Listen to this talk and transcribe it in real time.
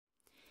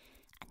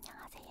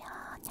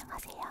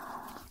안녕하세요,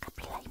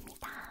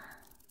 까퓰러입니다.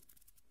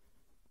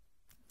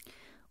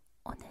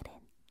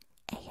 오늘은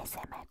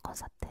ASMR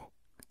콘서트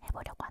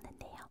해보려고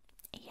하는데요.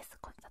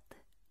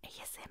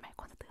 ASMR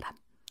콘서트란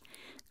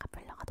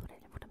까퓰러가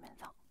노래를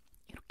부르면서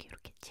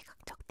이렇게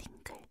지각적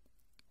딩글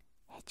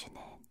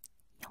해주는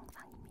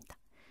영상입니다.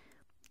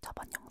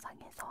 저번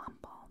영상에서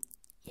한번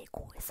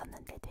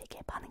예고했었는데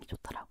되게 반응이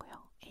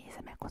좋더라고요.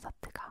 ASMR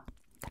콘서트가.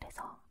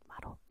 그래서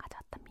바로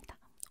가져왔답니다.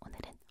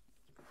 오늘은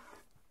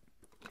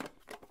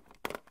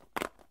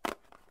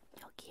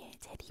여기에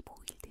제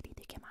립오일들이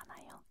되게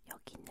많아요.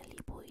 여기 있는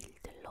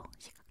립오일들로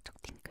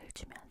시각적 딩글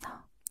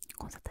주면서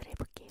콘서트를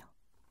해볼게요.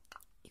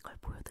 이걸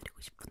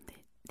보여드리고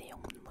싶은데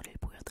내용 문물을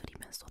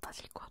보여드리면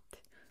쏟아질 것 같아.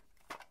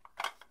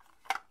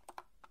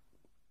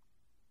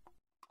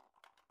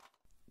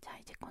 자,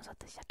 이제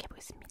콘서트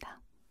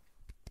시작해보겠습니다.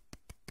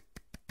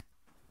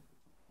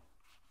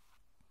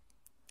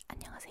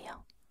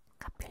 안녕하세요.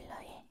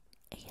 까퓰러의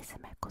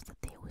ASMR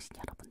콘서트에 오신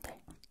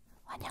여러분들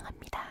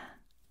환영합니다.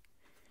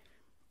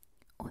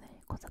 오늘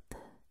콘서트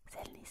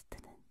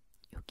셀리스트는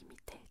여기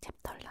밑에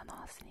챕터를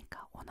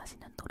나눠놨으니까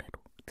원하시는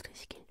노래로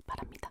들으시길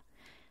바랍니다.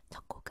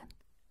 첫 곡은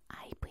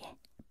아이브의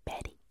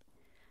Baddie.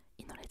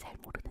 이 노래 잘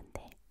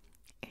모르는데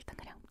일단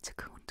그냥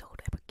즉흥적으로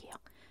해볼게요.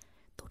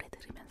 노래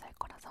들으면서 할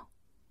거라서.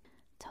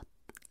 첫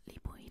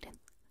립오일은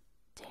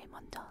제일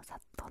먼저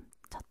샀던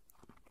첫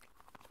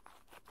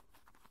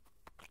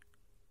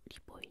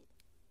립오일.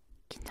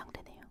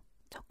 긴장되네요.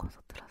 첫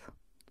콘서트라서.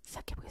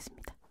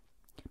 시작해보겠습니다.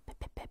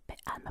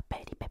 I'm a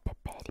Baddie, Baddie,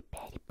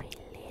 Baddie, pretty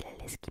little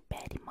risky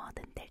Baddie.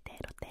 뭐든 될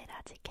대로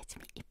때라지 catch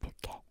me if you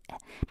can.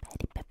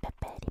 Baddie,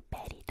 Baddie,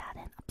 Baddie.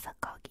 나는 없어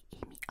거기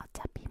이미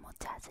어차피 못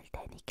찾을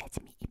테니 catch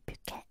me if you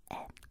can.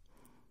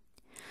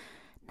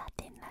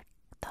 Nothing like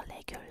the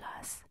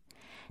regulars.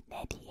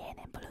 내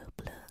뒤에는 blue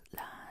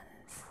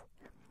lines.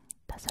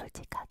 더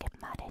솔직하게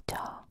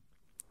말해줘.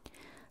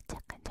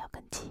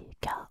 차근차근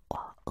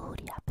지겨워.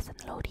 우리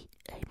앞에서는 롤이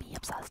의미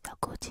없어서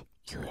굳이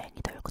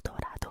유행이 돌고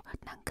돌아도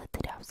난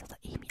그들이 없어서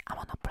이미 I'm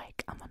on a break,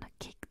 I'm on a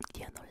kick.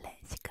 뛰어놀래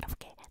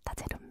시끄럽게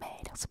다채로운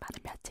매력 수많은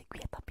면책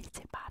위에 더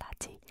빛을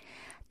발하지.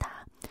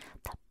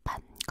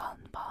 답답한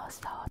건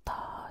벗어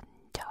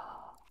던져.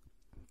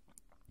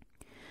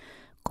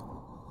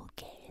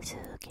 고개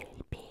숙일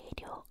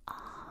필요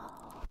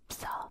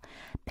없어.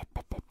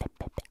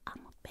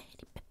 I'm a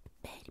Baddie,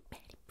 Baddie,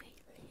 Baddie,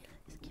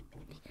 risky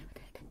Baddie.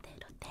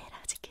 대로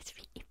때라지 catch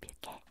me if you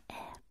can.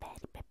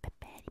 Baddie,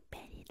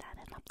 Baddie,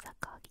 나는 없어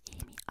거기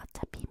이미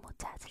어차피 못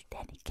찾을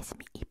테니 catch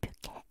me if you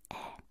can.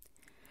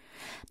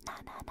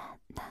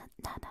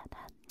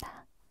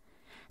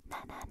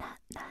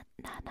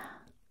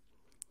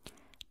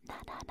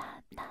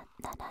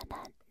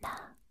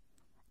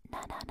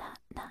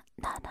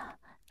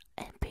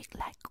 and big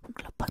like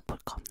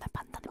볼컵 난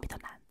판단을 믿어.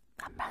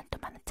 난 말도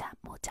많은 자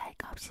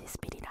모자이가 없이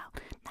spit it out.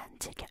 난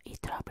즐겨 이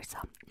트러블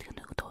썸. 그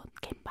누구도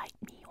can bite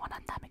me.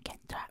 원한다면 can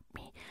trap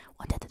me.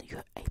 언제든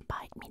you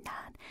invite me.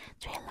 난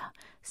트레일러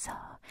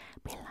서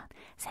빌런.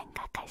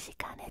 생각할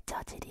시간에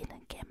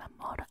저지르는 게만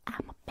모르.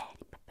 I'm a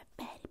Baddie,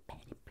 Baddie,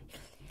 Baddie, Baddie,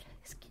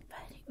 risky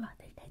Baddie.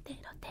 와들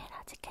대로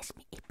때라지 catch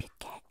me if you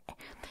can.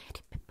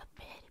 Baddie,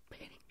 Baddie,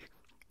 Baddie.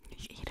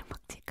 이름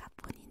먹지가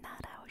뿐이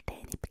날아올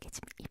테니 catch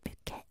me if you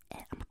can.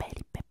 I'm a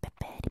Baddie,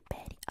 Baddie,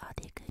 Baddie.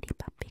 어디 그리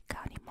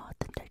바삐까니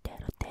뭐든 될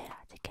대로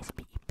때라지 catch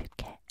me if you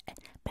can.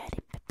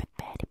 Baddie,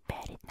 Baddie,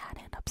 Baddie.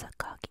 나는 없어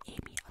거기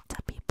이미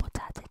어차피 못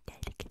찾을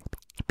테니 catch me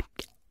if you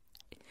can.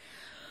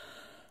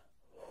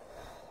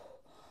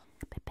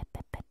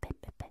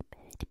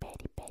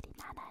 Baddie, Baddie,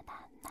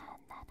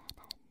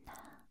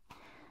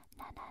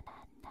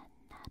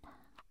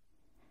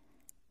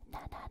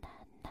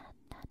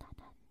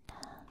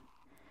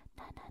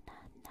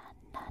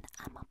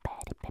 I'm a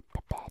Baddie,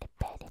 Baddie,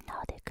 Baddie.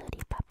 너들 그리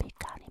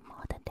바삐까니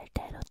뭐든 될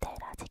대로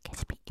때라지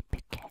catch me if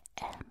you can.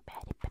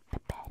 Baddie,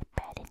 Baddie,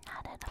 Baddie.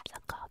 나는 없어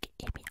거기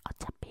이미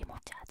어차피 못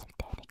찾을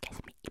테니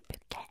catch me if you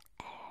can.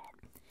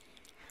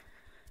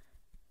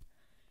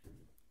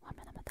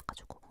 화면 한번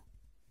닦아주고.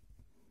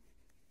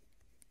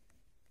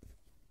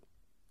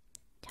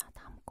 자,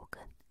 다음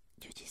곡은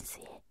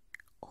뉴진스의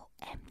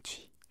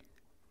OMG.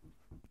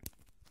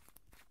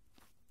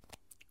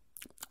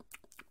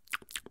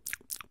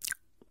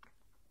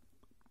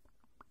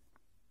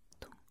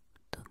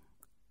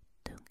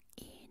 둥둥둥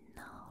이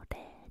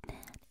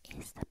노래는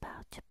It's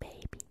about you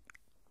baby.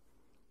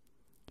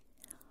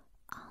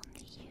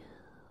 Only you.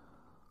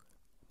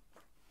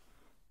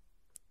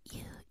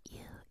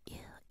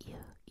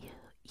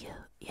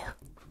 You.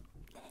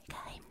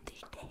 내가 힘들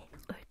때,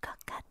 울 것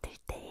같을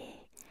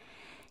때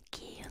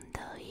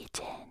기운도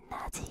이제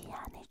나지.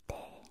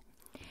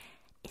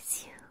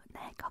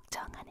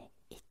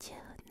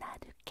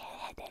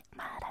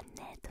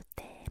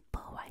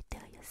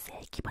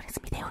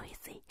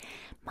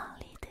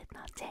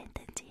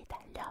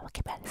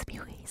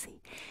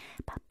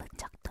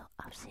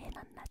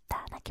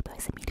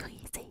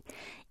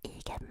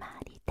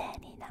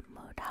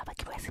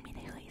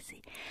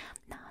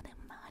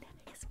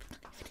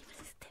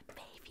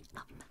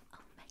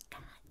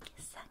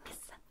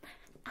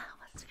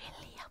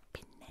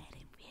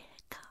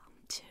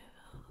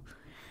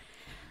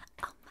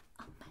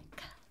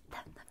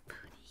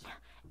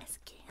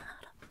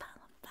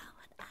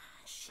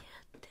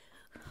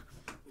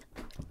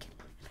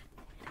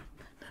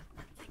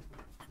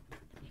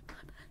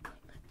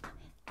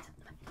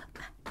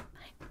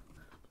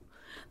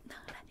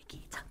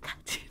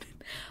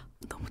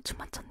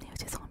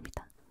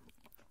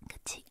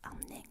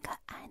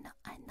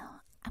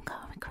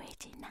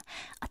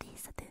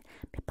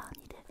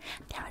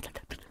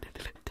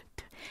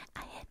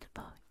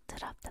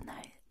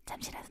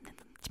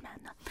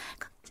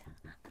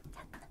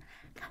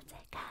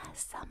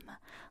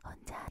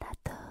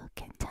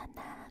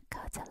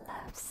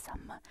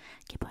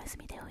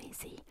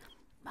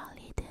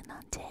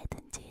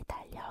 언제든지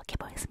달려오게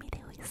보였습니다.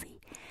 후이씨.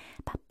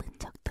 바쁜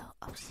적도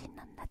없이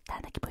넌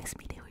나타나게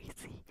보였습니다.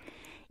 후이씨.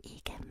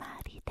 이게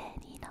말이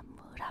되니 넌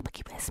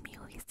물어보게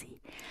보였습니다.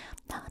 후이씨.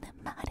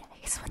 너는 말야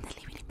It's when the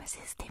living in my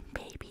system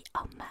baby.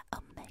 Oh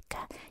my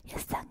god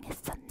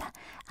예상했었나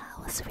I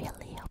was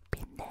really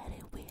hoping that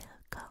it will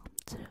come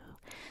true.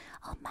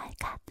 Oh my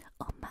god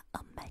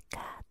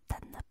단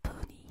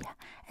나뿐이야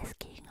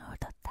Asking all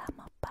the time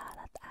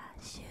about I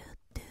should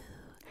do.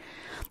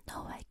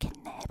 No I can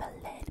never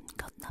let him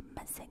go.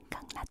 너만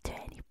생각나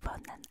 24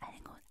 난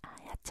알고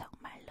아야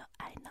정말로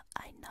I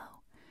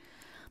know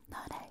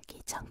널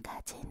알기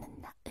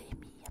전까지는 나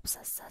의미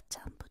없었어.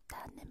 전부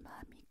다 내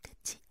마음이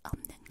끝이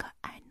없는 걸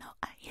I know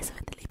I is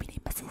when the living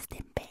in my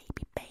system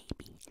baby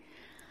baby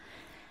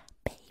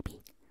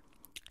baby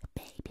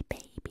baby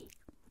baby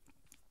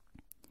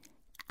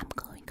I'm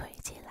going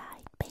crazy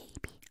like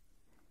baby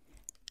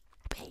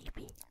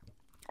baby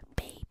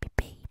baby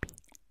baby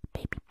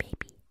baby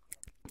baby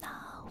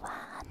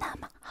너와 나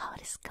my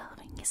heart is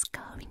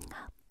going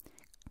up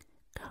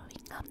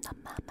growing up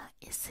너만만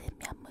있으면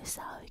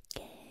무서울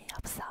게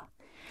없어.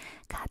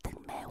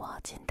 가득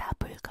메워진 다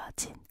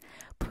붉어진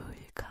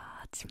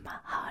my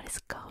heart is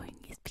growing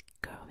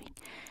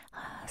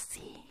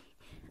see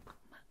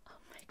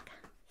oh my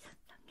god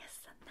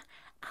예상했었나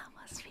I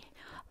was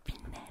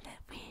hoping that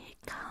it will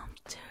come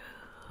true.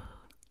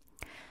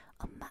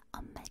 Oh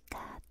my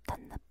god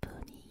단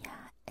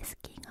너뿐이야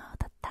Asking all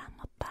the time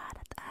about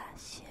what I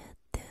should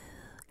do.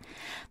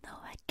 No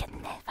I can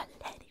never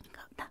let him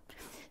go. 나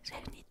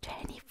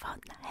 24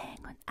 나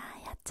행운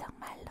아야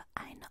정말로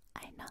I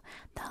know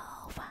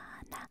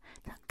너와 나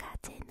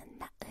전까지는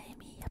나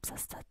의미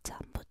없었어.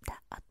 전부 다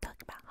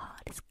어떻게 my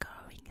heart is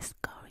going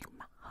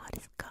my heart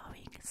is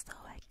going so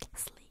I can't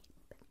sleep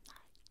at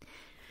night.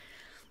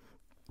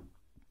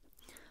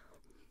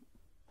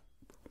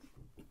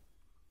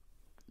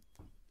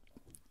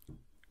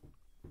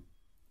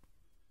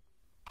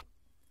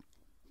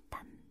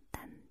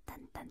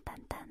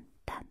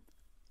 단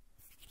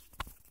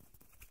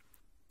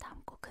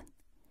다음 곡은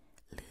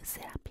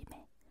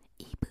르세라핌의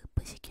이브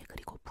부시게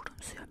그리고 부름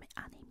수염의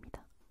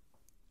아내입니다.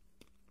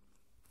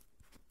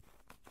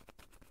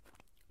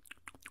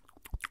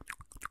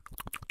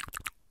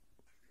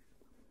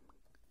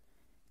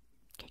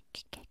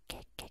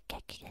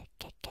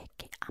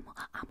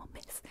 I'm a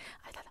mess.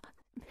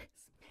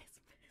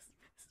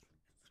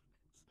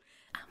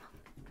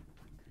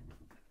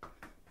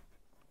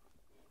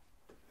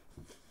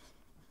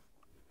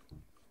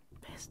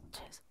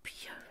 Just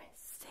pure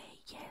say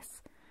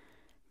yes.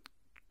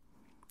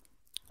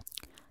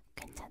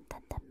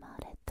 괜찮단단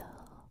말해도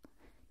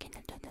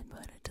괜찮단단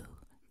말해도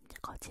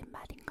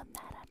거짓말인 건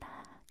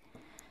알아라.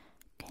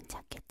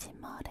 괜찮겠지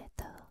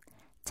뭐래도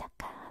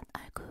착한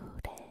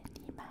얼굴에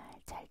네 말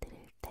잘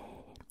들을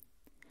때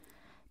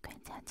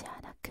괜찮지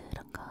않아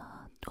그런 건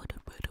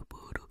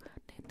노르르르르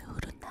내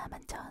눈으로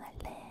나만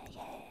전할래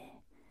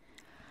yeah.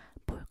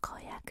 볼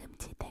거야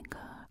금지된 걸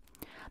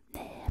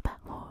내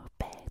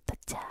방울백도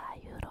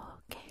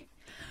자유롭게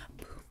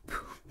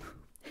붐붐붐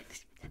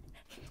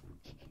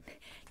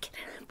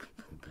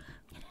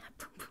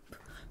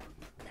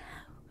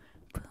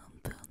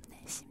붐붐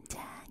내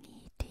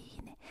심장이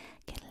뛰네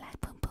Get like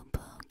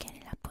붐붐붐 Get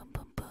it like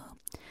붐붐붐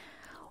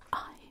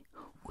I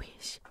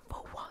wish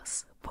for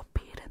was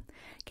forbidden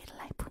Get it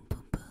like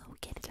붐붐붐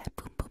Get it like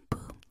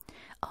붐붐붐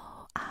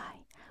Oh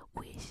I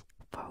wish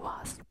for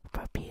was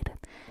forbidden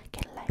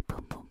Get it like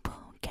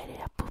붐붐붐 Get it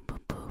like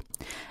붐붐붐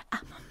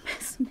I'm a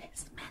mess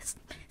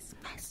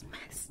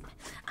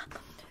I'm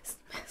a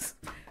mess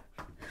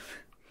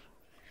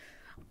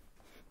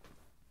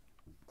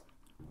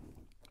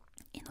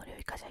이 노래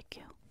여기까지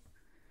할게요.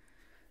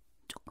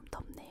 조금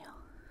덥네요.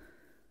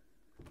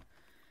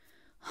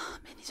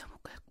 매니저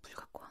물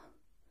갖고 와.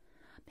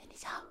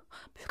 매니저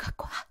물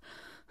갖고 와.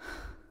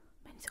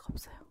 매니저가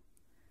없어요.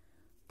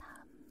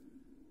 다음은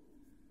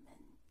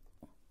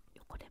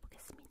요걸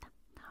해보겠습니다.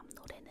 다음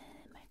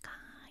노래는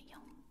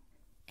뭘까요?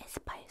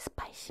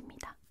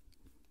 스파이시입니다.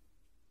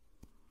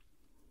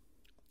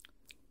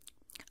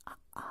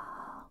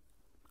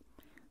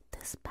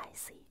 The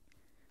spicy.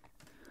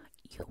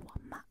 You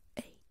want my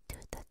A to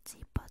the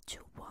G but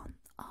you want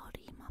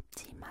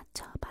어림없지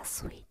맞춰봐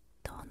sweet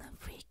또는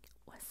freak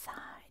what's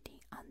hiding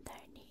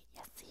underneath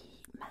ya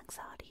see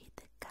망설이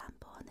득한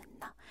보는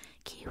너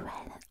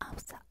기회는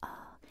없어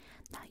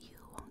Now you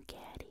won't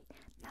get it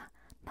Now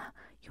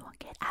you won't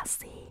get it I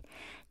see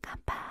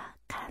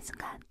깜빡한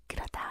순간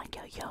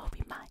끌어당겨 You'll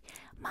be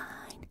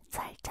mine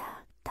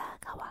살짝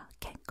다가와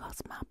Can't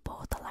cross my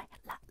borderline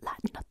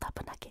너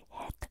따분하게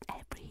했던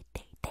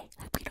everyday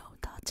흥미로운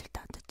덫을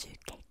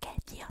던져줄게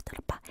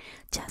뛰어들어봐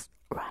Just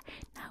right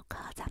now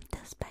cause I'm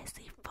too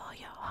spicy for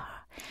your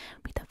heart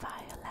With a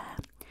violin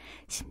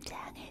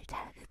심장을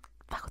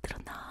자극하고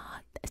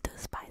들어넣어 Too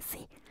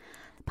spicy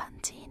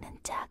번지는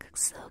자극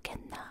속에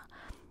너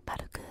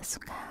바로 그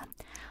순간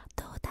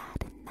또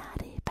다른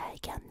나를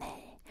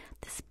발견해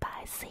Too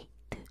spicy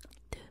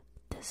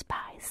too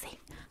spicy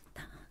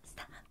Don't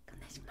stop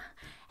끝내지마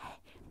Hey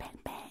bang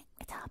bang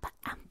잡아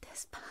I'm too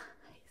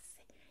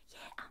spicy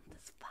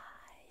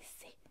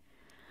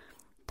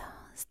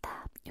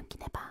stop 용기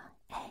내봐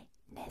hey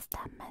내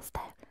스타일 my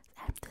style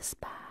I'm too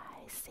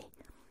spicy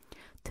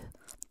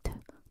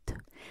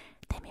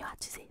Tell me what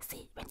you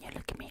see when you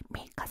look at me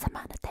cause I'm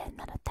on a 10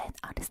 out of 10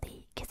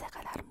 honesty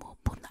기사가 나를 못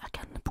보는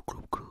악연은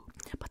부끄럽고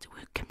but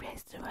we can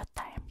raise the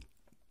time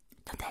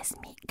Don't test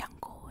me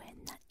경고해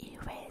난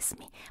erase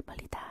me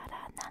멀리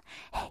달아나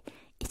hey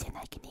이제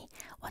날기니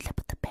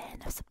원래부터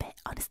pen 없어 pen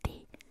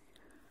honesty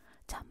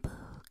전부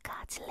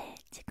가질래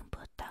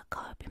지금부터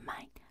call be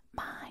mine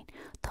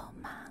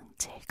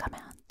도망칠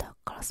거면 더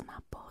cross my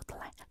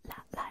borderline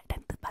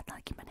라라이란 뜻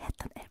받아기만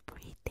했던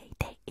everyday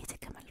day 이제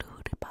그만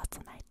룰을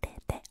벗어날 때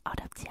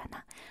어렵지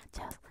않아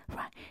just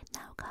right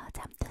now cause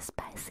I'm too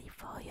spicy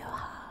for your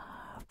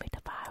heart with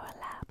a viral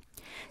laugh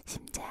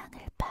심장을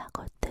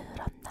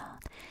파고들어 넌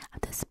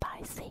I'm too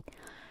spicy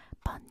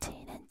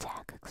번지는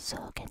자극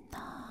속에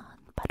넌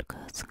바로 그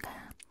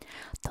순간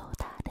또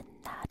다른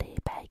나를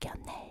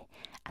발견해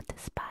I'm too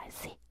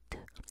spicy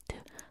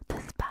too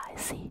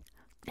spicy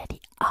Let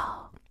it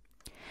all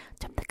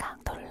좀 더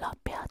강도를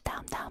높여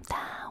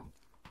down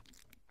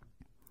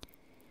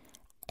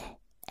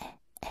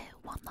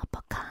one of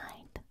a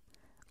kind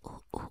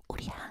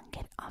우리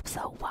한계는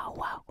없어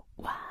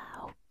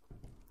wow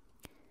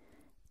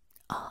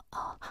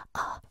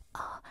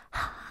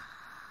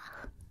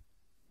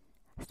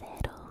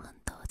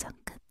새로운 도전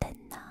끝에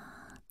넌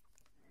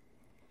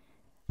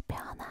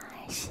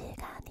변화할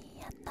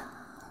시간이야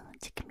넌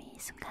지금 이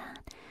순간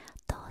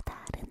또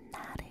다른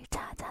나를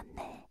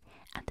찾았네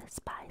I'm too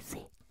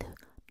spicy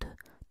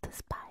too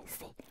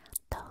spicy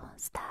Don't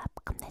stop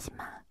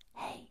겁내지마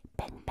Hey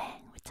bang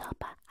bang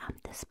외쳐봐 I'm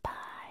too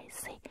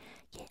spicy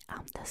Yeah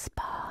I'm too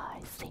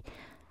spicy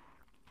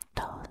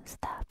Don't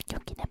stop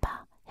용기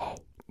내봐 Hey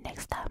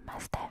next time my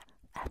step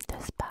I'm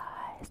too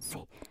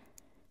spicy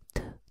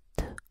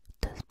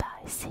too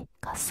spicy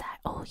Cause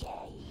oh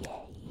yeah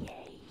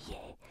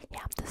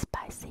I'm too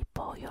spicy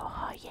for your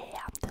heart Yeah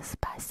I'm too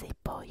spicy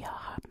for your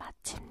heart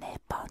마침내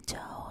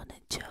번져오는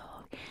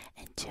joy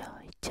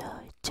Enjoy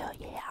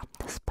Yeah I'm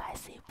too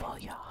spicy for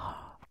your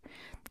heart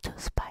Too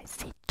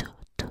spicy too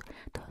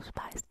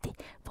spicy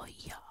for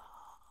your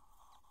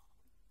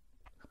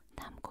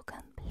다음 곡은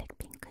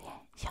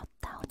블랙핑크의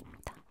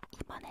셧다운입니다.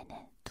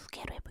 이번에는 두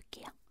개로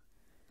해볼게요.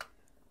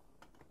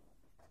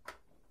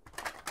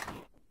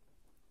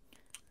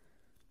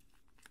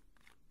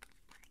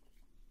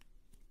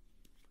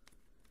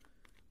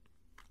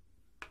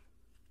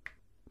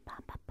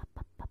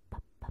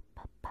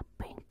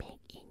 Bring pink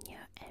in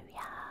your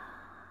area.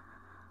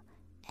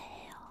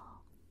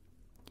 에어.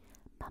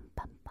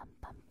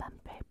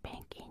 Bring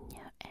pink in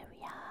your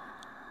area.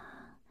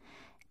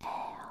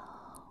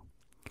 에어.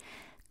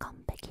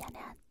 컴백이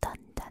하나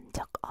던전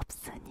적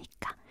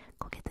없으니까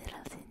고개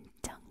들어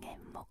진정해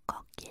못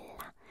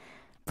걷길라.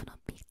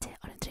 분홍빛의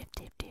얼음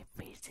드립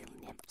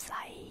freezing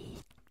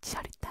사이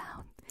shut it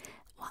down.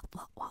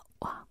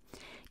 와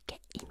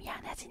게임이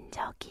하나진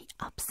적이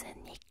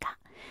없으니까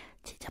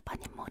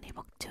지저분한 모니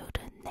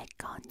목줄은 내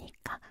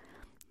거니까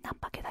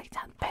난밖에 나기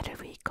전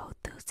battery go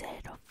to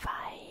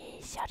 05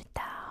 shut it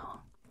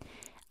down.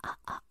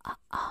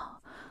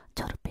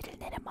 초록빛을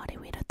내려 머리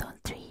위로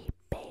don't trip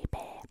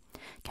baby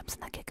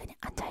겸손하게 그냥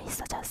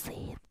앉아있어 just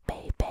sit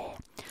baby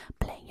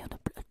playing on the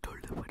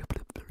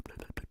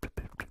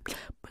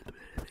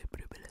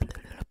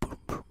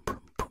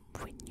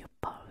when you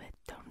pull it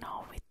don't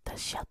know it the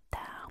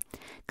shutdown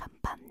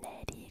간판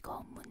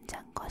내리고 문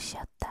잠궈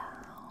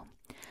shutdown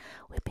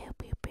we build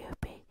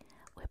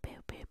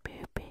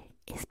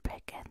it's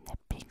black and the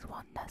pink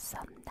want the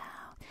sun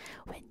down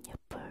when you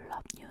pull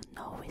up you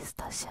know it's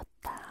the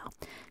shutdown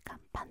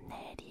간판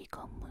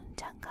내리고 문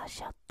잠궈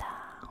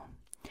shutdown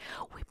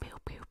we build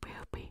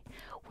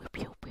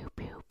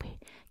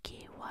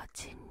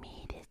기워진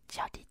미래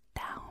shut it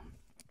down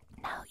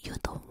now you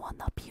don't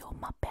wanna be on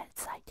my bad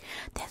side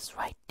that's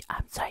right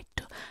I'm sorry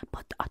too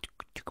but I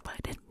took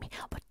pardon me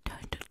but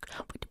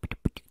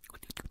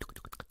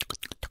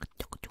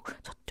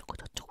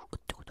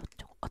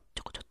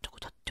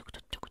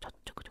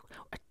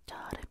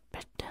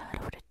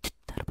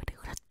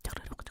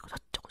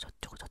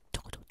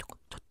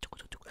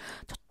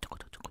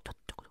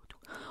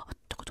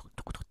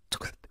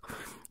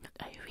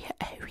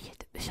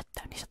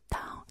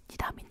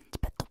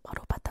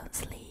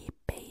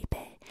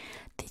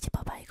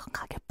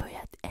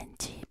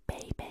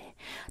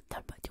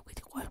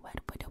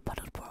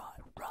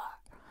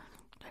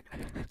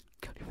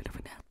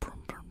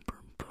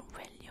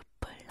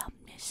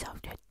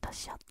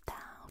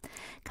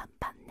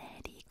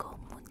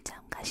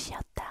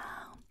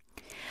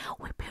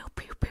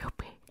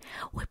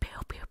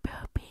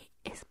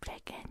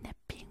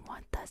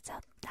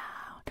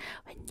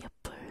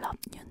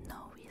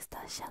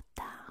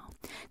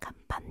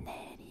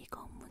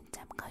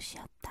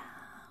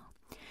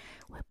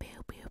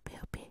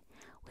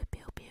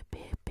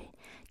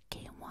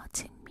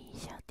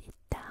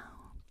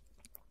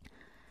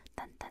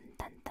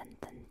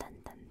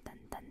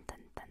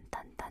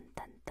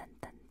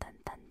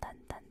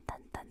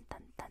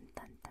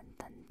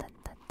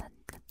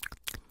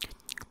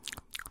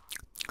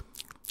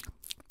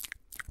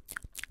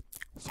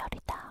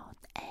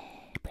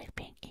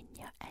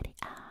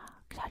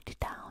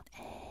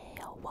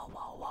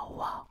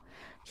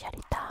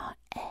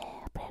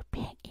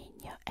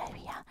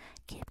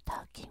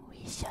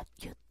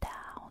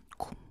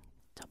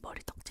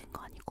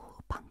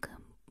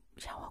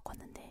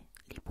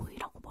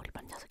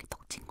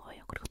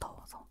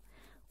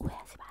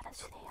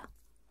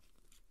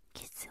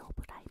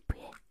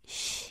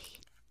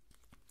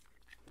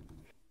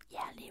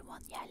really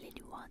want, yeah, I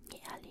really want,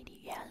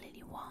 yeah, I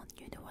really want.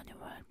 You the one who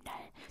want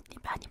날. 네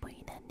많이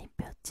보이는 네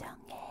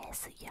표정에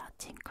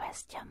쓰여진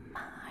question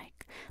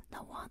mark.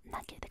 너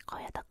원하게 될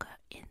거야, the girl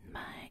in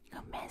my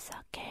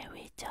꿈에서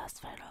carry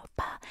just follow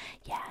by.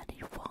 Yeah, I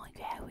really want,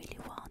 yeah, I really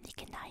want.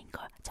 이게 나인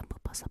걸 전부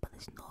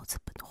벗어버리신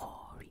모습은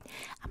hoary.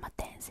 I'ma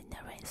dance in the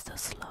rain so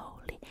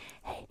slowly.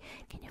 Hey,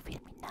 can you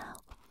feel me now?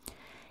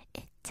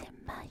 It's in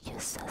my you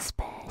so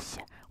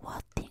special.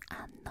 What thing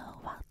I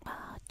know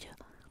about you.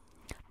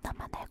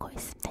 너만 알고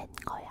있으면 된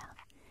거야.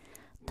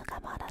 누가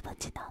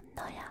뭐라든지 넌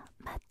너야.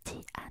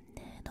 맞지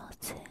않는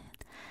옷은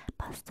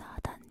벌써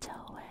던져.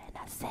 When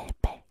I say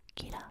back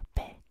it up,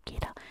 back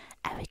it up,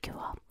 I wake you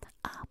up,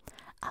 up,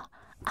 up,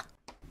 up.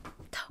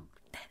 Don't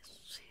that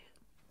shit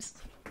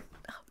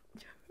up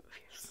your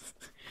ears.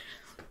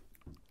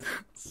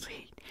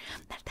 Sweet.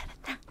 날 따라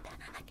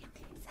당당하게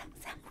네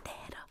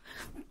상상대로.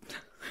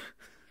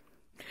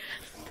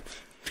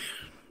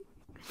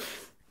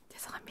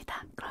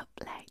 죄송합니다. Group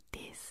like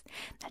this.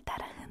 날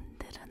따라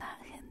흔들어나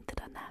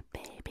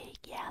baby.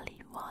 Yeah, I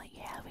really want,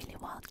 yeah, I really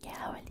want, yeah,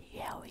 I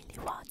really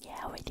want, yeah,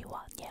 I really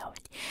want, yeah,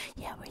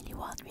 I really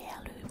want, yeah,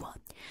 I really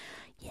want,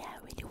 yeah, I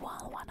really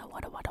want,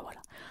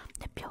 wanna.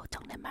 내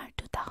표정 내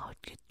말투 다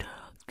헐기들.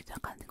 그저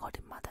가는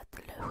거리마다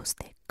들려 who's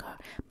that girl.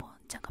 본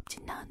적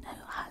없지 난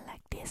who I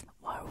like this.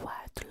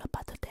 worldwide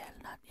둘러봐도 될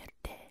난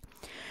이때.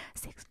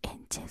 6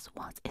 inches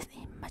once is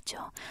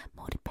immature.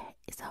 몰입해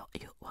있어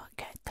you will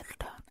get the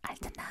turn.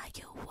 알잖아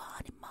you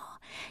want it more.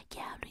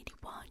 Yeah, I really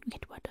want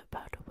it. What.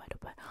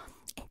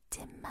 It's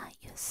in my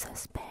you so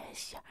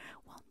special.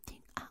 One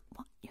thing I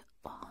want you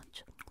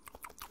want.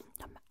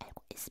 너만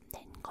알고 있으면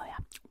된 거야.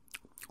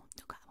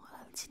 누가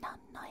뭐라든지 넌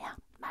너야.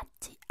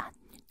 맞지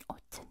않는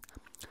옷은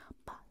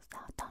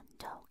벌써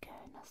던져.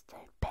 Girl, no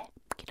stay back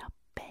it up,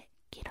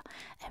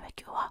 and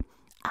wake you up.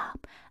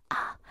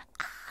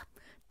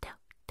 Talk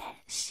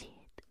that shit.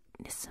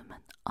 내 숨은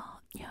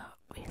on your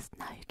wrist.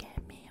 Now you get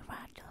me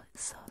right, you're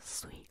so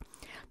sweet.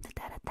 내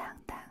따라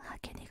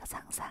당당하게 네가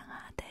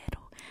상상한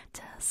대로.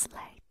 Just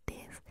like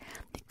this.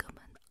 네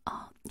꿈은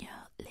on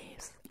your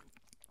lips.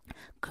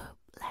 Group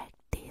like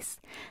this.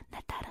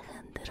 날 따라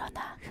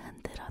흔들어나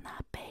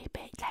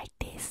baby like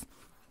this.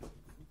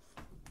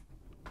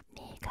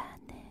 네가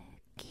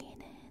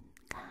느끼는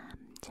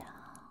감정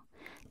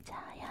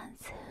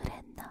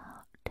자연스레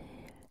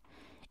너를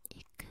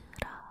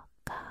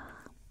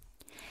이끌어가.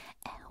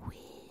 And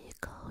we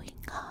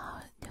going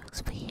hard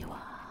as we were.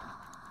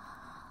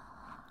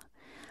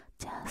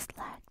 Just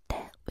like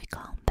that we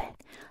come back.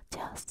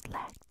 Just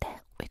like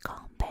that we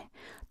come back.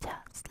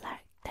 Just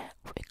like that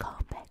we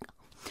come back.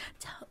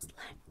 Just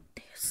like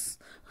this.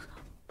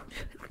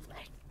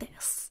 Like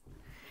this.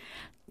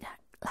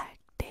 Like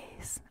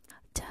this.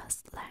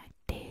 Just like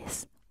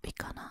this. We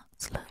gonna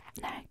slow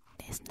like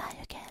this. Now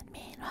you get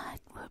me right.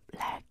 Move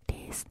like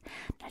this.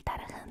 날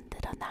따라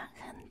흔들어나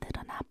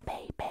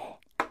baby.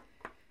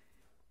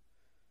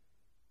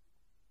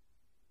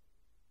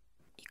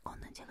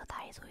 이거는 제가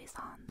다이소에서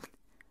산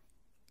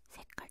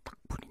색깔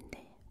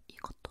탁풀인데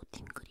이것도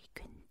딩글이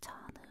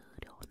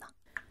괜찮으려나?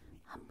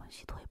 한번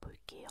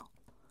시도해볼게요.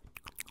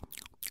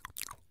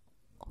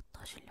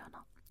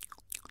 어떠시려나?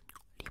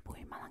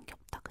 립오일만 한 게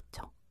없다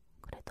그쵸?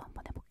 그래도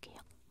한번 해볼게요.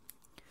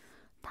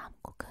 다음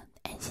곡은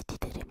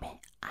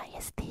NCT드림의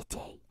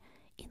ISTJ.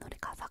 이 노래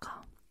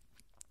가사가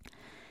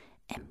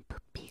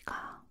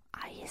MVP가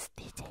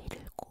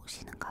ISTJ를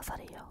꼬시는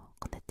가사래요.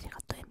 근데 제가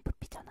또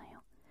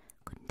MVP잖아요.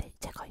 근데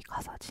제가 이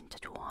가사 진짜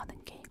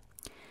좋아하는 게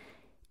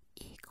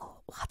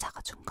이거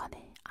화자가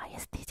중간에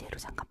ISTJ로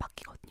잠깐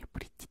바뀌거든요.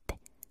 브릿지 때.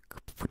 그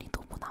부분이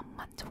너무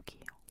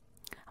낭만적이에요.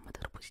 한번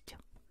들어보시죠.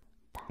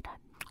 따란.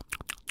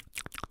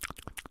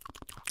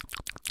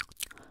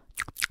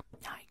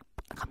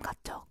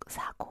 감각적,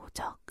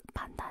 사고적,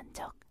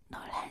 판단적,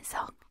 널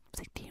해석,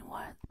 색팅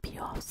월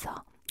필요 없어.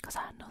 그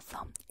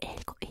사람으로서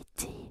읽고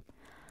있지.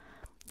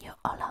 You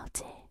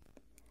allow지.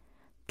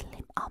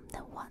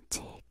 틀림없는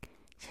원칙.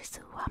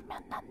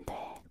 실수하면 안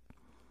돼.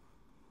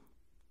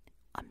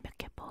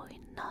 완벽해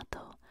보인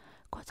너도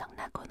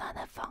고장나고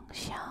나는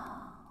펑션.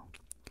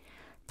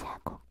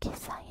 자국이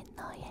쌓인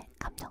너의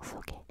감정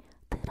속에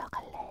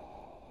들어갈래.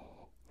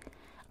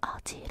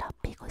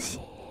 어지럽히고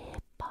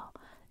싶어.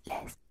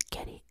 Let's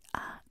get it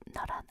on.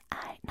 너란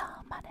I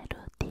너만의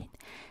루틴.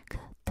 그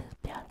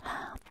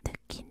특별함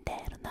느낀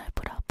대로 널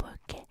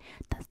풀어볼게.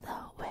 That's the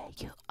way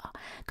you are.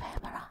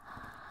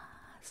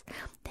 Glamorous,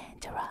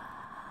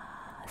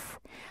 dangerous.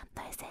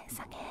 너의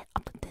세상에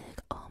없던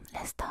뜨거움.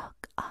 Let's talk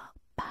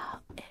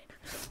about it.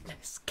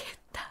 Let's get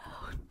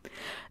down.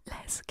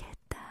 Let's get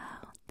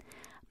down.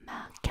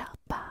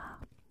 맡겨봐.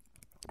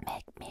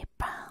 Make me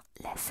proud.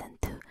 Listen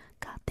to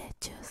got that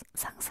juice.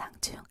 상상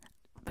중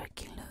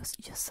Breaking loose.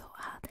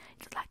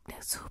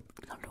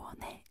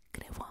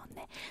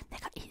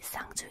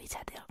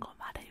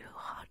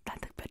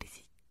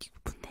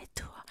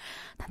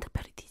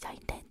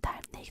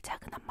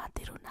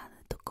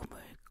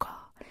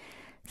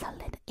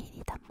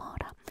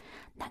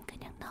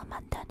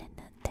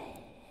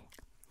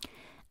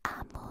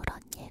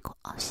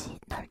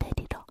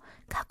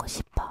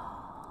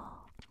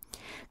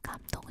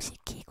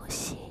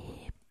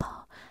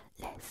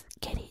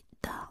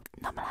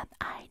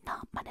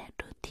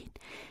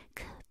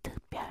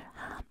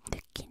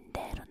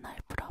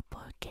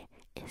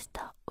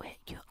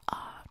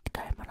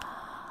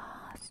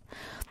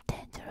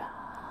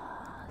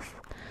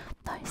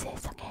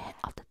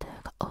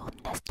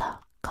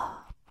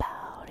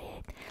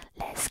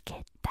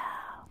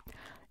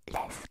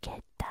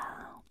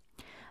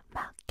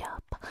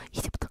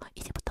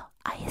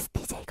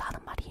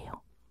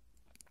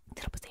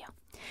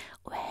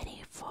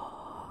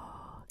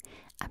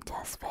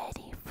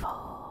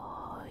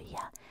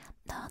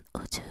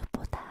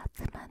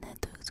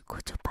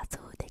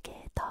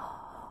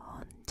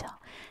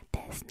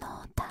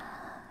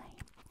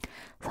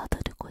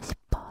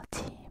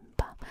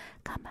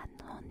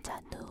 혼자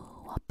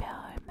누워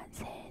별만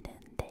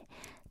세는데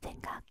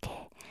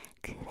생각해.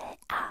 그래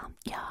I'm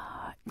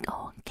your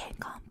no one can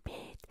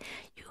compete.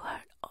 You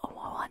are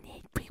one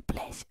in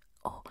privilege.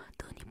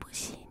 눈이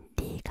부신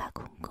네가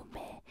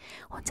궁금해.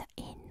 혼자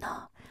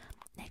있어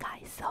내가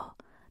있어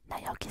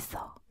나 여기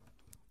있어.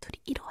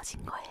 둘이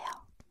이루어진 거예요.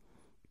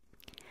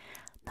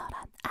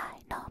 너란 아이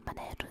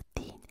너만의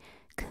루틴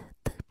그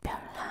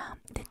특별함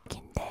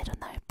느낀 대로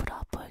널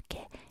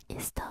풀어볼게.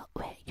 It's the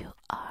way you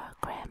are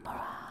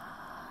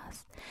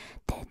glamorous,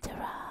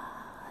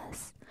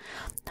 dangerous.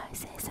 너의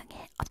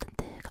세상에 어떤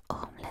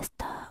뜨거움. Let's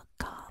talk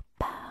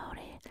about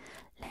it.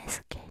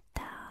 Let's get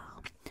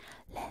down,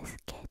 let's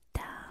get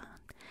down.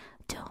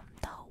 좀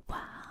더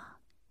와,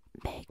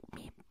 make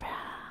me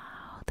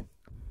proud.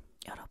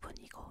 여러분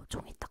이거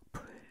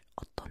종이딱풀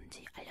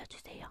어떤지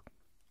알려주세요.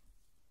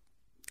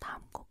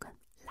 다음 곡은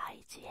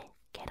라이즈의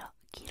기다리고.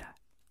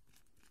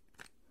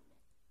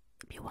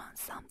 If you want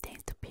something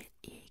to feel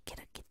이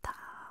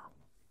기다리다.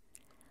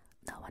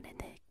 너와의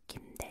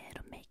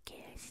느낌대로 make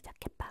it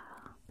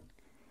시작해봐.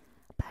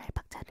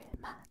 발박자를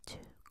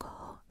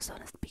맞추고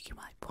손은 speaking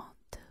right 1,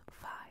 2,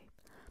 5.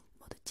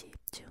 모두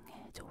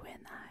집중해줘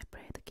when I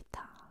play the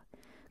guitar.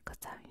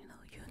 Cause I know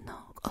you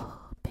know.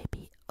 Oh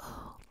baby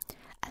oh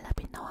I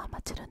love you 너와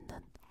맞추는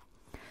눈.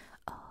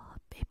 Oh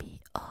baby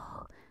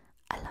oh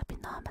I love you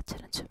너와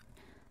맞추는 춤.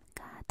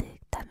 가득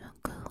담은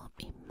꿈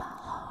in my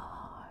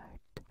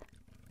heart.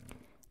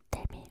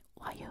 Tell me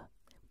why you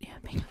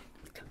make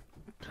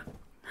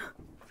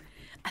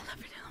I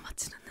love you 너와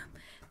맞추는 눈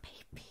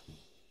baby.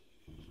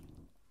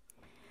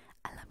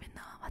 I love you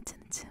너와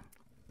맞추는 춤.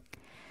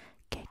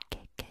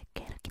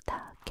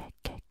 기다리다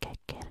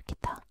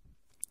기다리다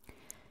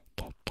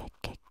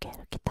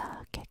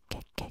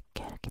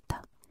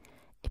기다리다.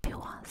 If you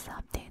want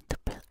something to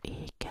feel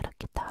이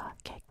기다리다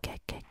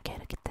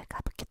기다리다.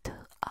 가볍게 두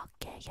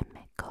어깨에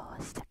메고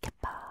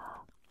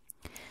시작해봐.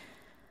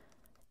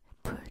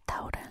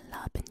 불타오른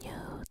loving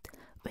you.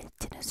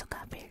 외치는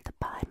순간 feel the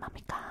vibe.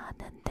 맘이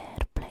가는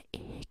대로 play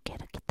이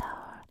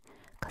기다리다.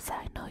 Cause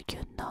I know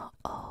you know.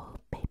 Oh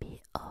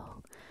baby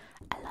oh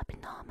I love you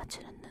너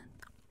맞추는 눈.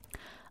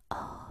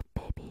 Oh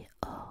baby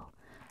oh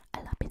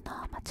I love you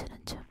너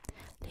맞추는 춤.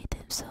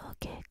 리듬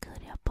속에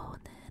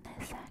그려보는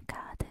햇살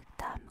가득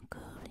담은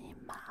꿈 in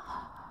my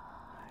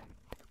heart.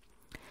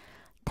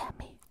 Tell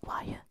me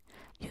why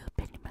you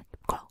feel me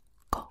go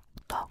go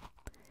go.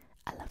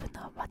 I love you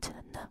너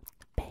맞추는 눈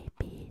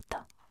baby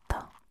더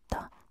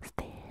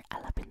still I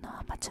love you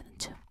너 맞추는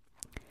춤.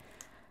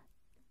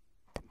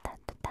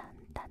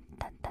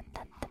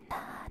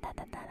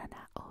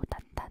 나나나나나나나나나 오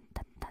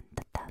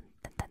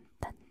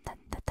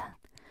단단단단단단단단단단단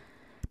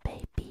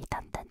베이비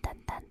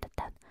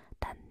단단단단단단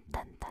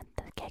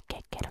단단단단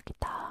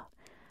개개개럭이다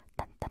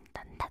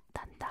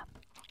단단단단단단.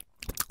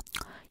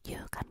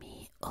 You got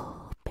me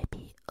oh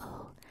baby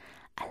oh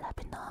I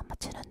love you 너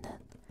맞추는 눈.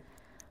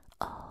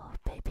 Oh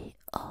baby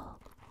oh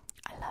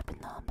I love you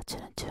너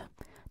맞추는 춤.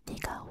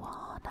 네가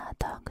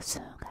원하던 그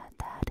순간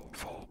다른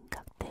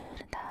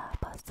생각들은 다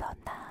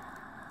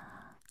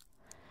벗어나.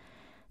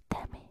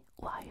 Tell me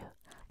why you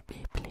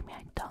feel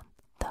me don't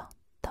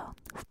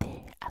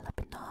still I love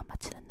you 너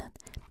맞추는 눈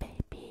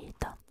baby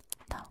don't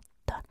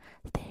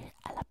still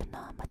I love you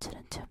너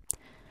맞추는 춤.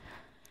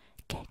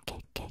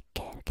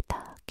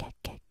 개개개개럭이다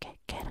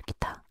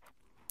개개개개럭이다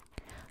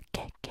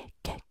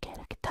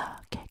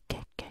개개개개럭이다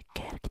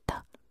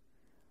개개개개럭이다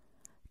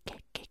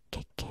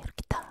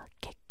개개개개럭이다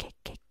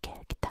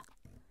개개개개럭이다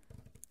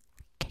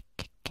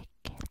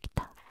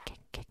개개개개럭이다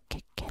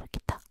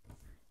개개개개럭이다.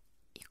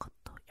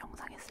 이것도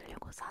영상에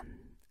쓰려고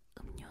산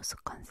음료수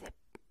컨셉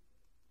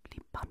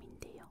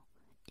립밤인데요.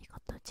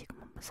 이것도 지금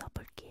한번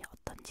써볼게요.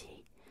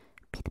 어떤지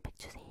피드백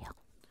주세요.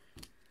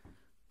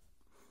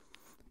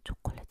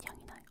 초콜릿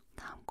향이 나요.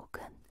 다음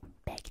곡은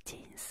Baggy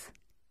Jeans.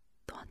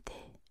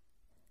 너한테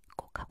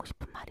꼭 하고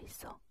싶은 말이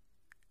있어.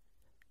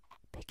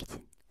 Baggy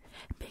Jeans.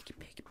 Baggy.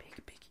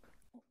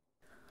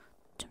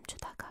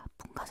 춤추다가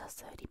붕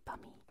가셨어요.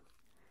 립밤이.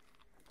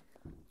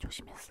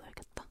 조심해서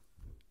써야겠다.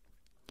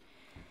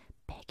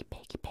 Baggy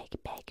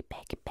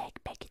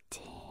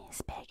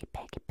jeans.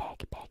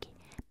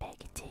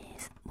 Baggy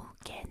jeans.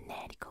 무게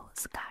내리고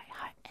sky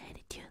high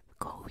attitude.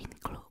 going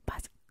glow.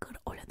 바지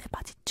끌어올려 내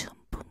바지 춤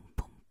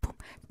붐붐붐.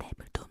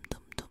 탭을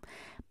둠둠둠.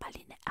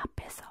 빨리 내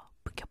앞에서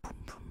불켜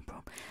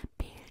붐붐붐.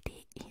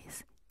 빌디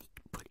is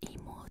불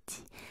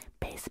이모지.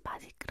 베이스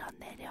바지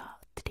끌어내려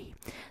드림.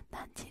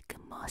 난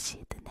지금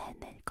뭐시든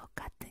해낼 것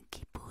같은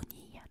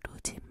기분이야.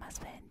 losing my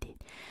spending.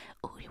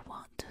 우리 1, 2,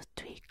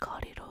 3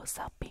 거리로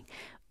서핑.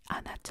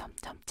 하나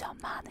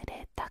점점점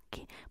하늘에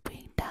닿기.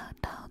 bring down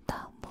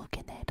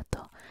무게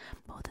내려도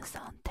모든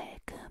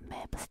선택은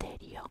맵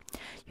스테리오.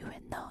 You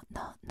and no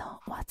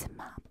what's in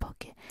my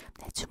pocket.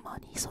 내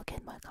주머니 속에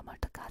뭘가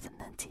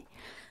가졌는지.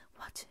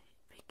 What's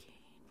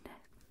breaking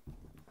that.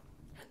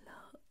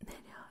 Hello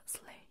내려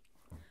slay.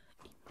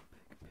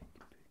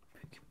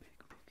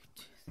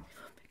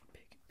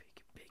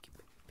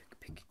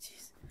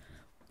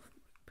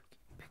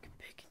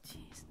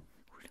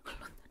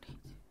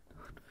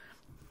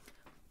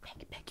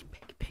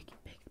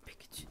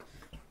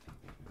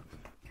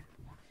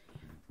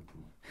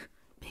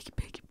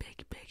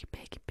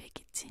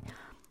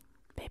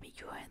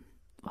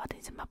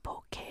 in my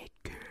pocket.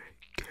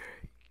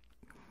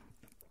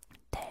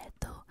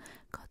 대도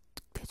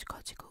대주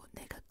거지고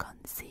내가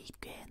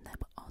건시괴 날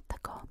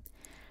어떡하고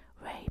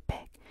way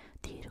back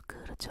뒤로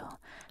끌어줘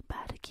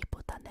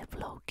빠르기보다 내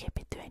flow keep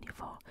it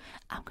 24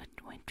 I'm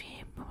going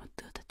dream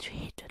to the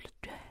tree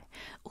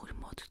우리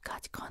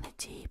모두까지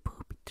꺼내지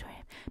부비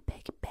트랩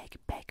baggy baggy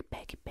baggy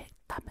baggy baggy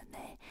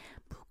다면에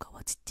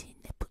무거워지지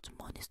내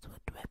부주머니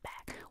쏘래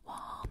back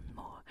one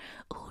more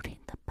우린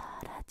다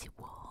바라지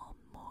one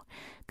more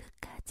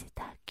끝까지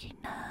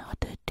닿기나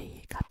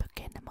어디디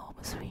가볍게 내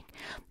몸을 swing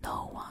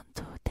no one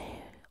to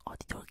dare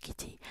어디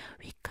돌기지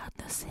we got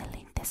no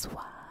ceiling that's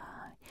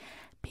why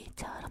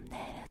비처럼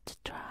내렸죠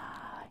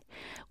dry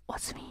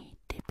what's me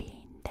the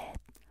being that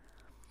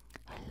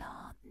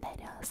흘러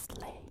내려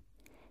slay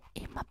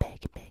in my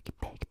baggy baggy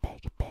baggy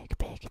baggy baggy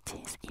baggy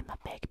jeans in my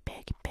baggy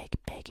baggy baggy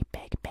baggy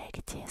baggy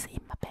baggy jeans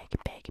in my baggy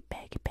baggy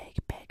baggy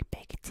baggy baggy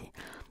baggy jeans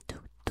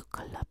뚝뚝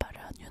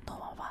걸러버려 you know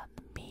I want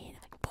me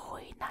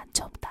boy 난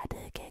좀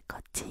다르게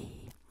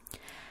걷지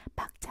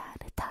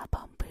박자를 타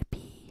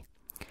범블비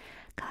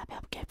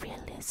가볍게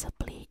feeling so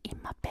bleed in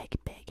my baggy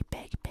baggy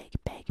baggy baggy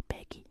baggy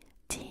baggy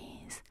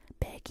jeans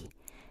baggy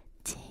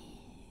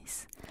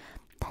jeans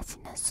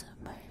다시는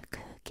숨을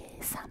크게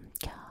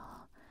삼켜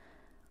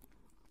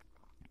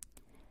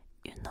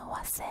You know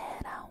I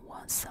said I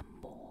want some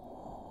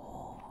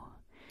more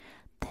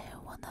They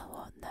wanna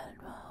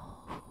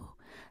know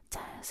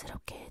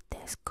자연스럽게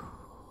that's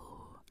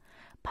cool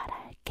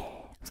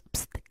바랄게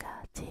없을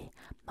때까지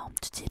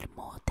멈추지를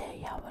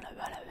못해 I wanna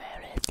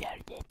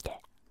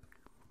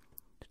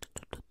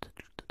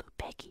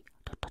Baggy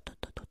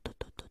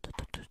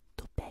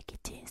Baggy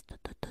jeans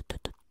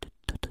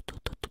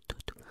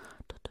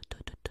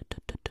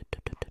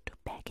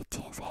Baggy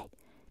jeans hey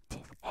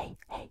jeans hey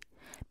hey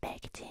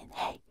baggy jeans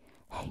hey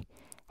hey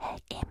hey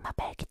in my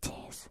baggy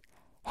jeans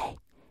hey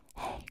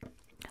hey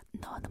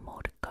너는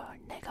모를걸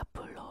내가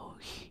불러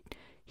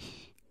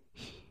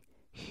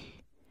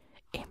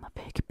in my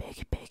baggy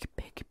baggy baggy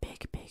baggy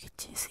baggy baggy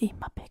jeans in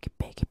my baggy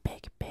baggy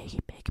baggy baggy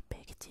baggy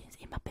baggy jeans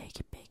in my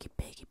baggy baggy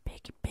baggy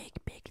baggy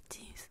baggy baggy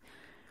jeans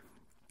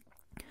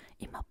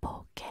in my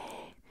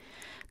pocket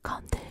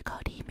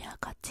건들거리며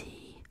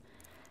걷지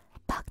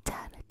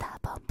박자를 타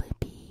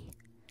범블비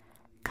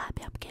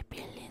가볍게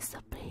빌린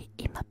소프리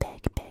in my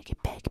baggy baggy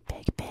baggy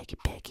baggy baggy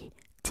baggy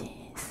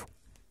jeans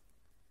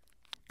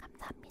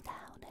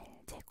감사합니다. 오늘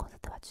제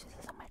콘서트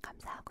와주셔서 정말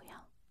감사하고요.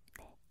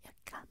 네,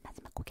 여기가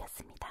마지막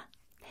곡이었습니다.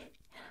 네,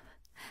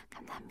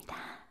 감사합니다.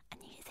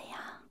 안녕히 계세요.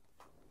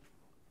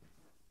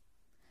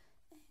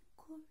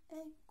 앵콜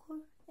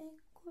앵콜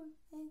앵콜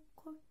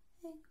앵콜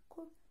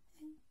앵콜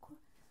앵콜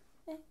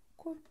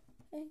앵콜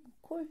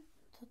앵콜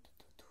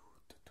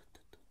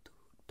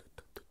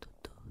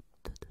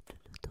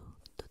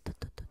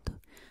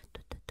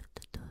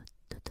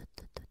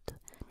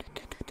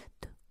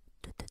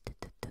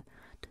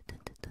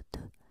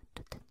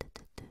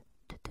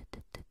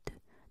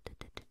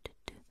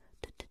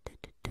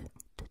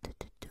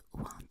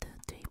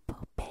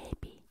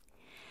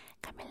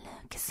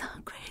So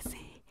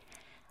crazy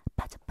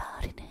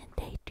빠져버리는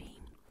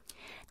daydream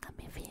Got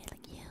me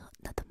feeling you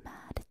너도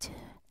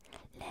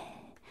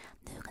말해줄래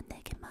누가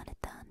내게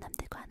말했던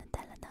남들과는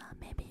달라 너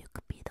Maybe you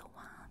could be the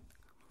one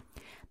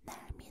날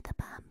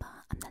믿어봐 한번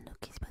I'm not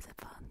looking for the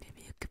fun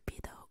Maybe you could be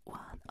the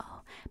one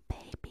Oh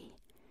baby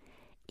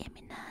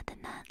예민하다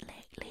not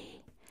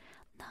lately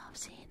너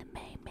없이는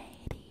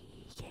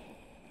매일매일이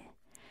yeah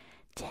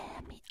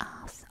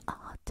재미없어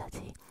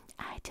어쩌지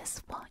I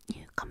just want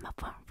you Come up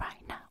from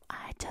right now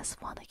I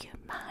just wanna you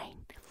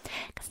mine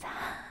Cause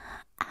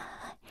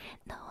I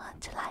know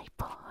what you like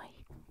boy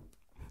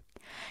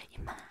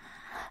You my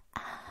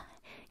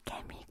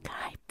get me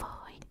cry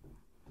boy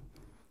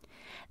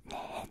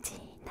내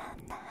지난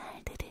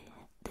날들을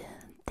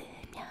눈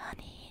뜨면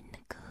있는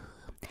꿈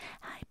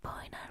Hi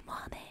boy 널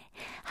원해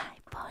Hi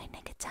boy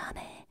내게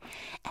전해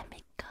And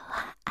me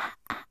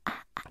go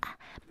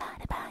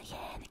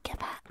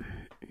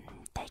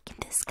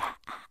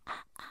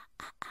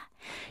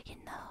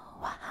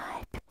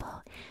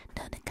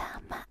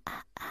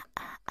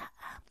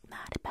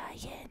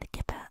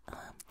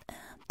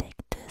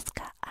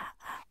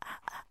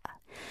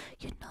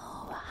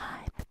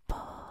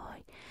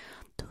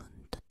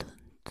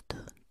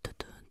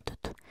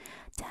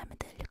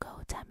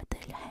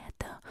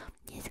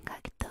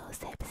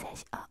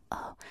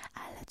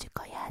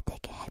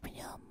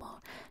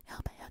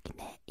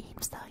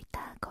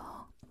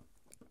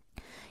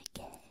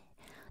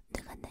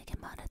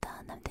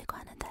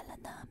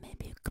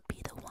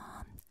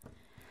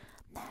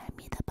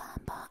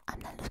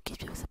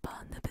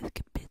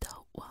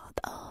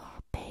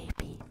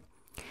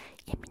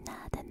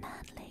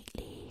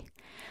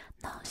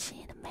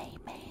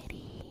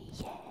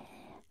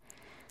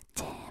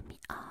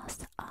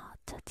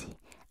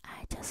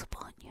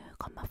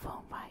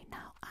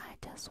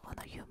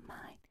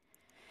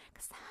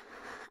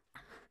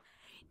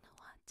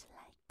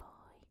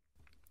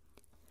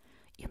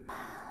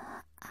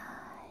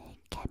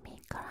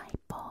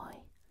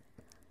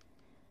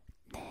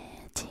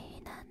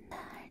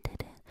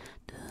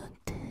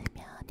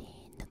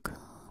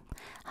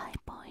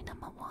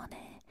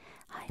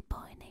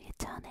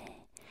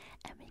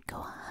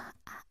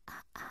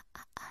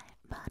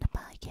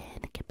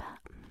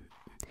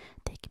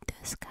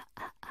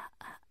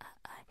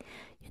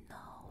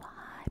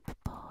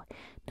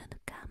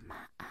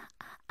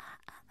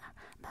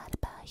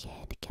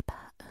너의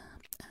느껴봐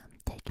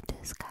Take him to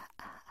the sky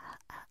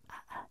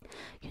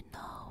You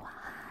know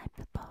I'm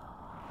the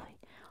boy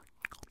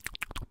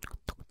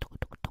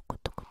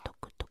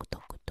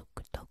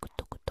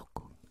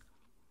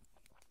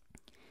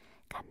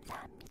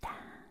감사합니다.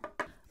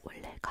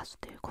 원래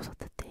가수들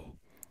콘서트 때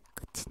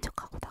끝인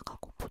척하고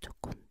나가고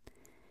무조건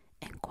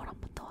앵콜 한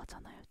번 더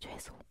하잖아요.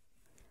 최소.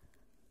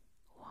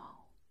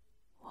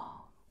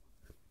 와우.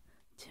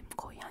 지금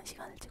거의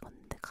 1시간을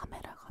찍었는데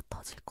카메라가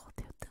터질 것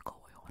같아요.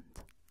 뜨거워요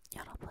완전.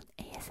 여러분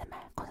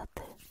ASMR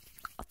콘서트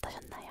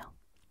어떠셨나요?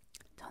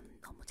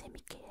 전 너무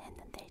재밌게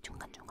했는데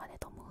중간중간에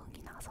너무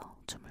흥이 나서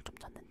춤을 좀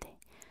췄는데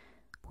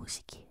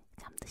모시길,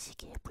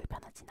 잠드시기에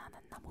불편하진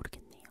않았나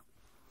모르겠네요.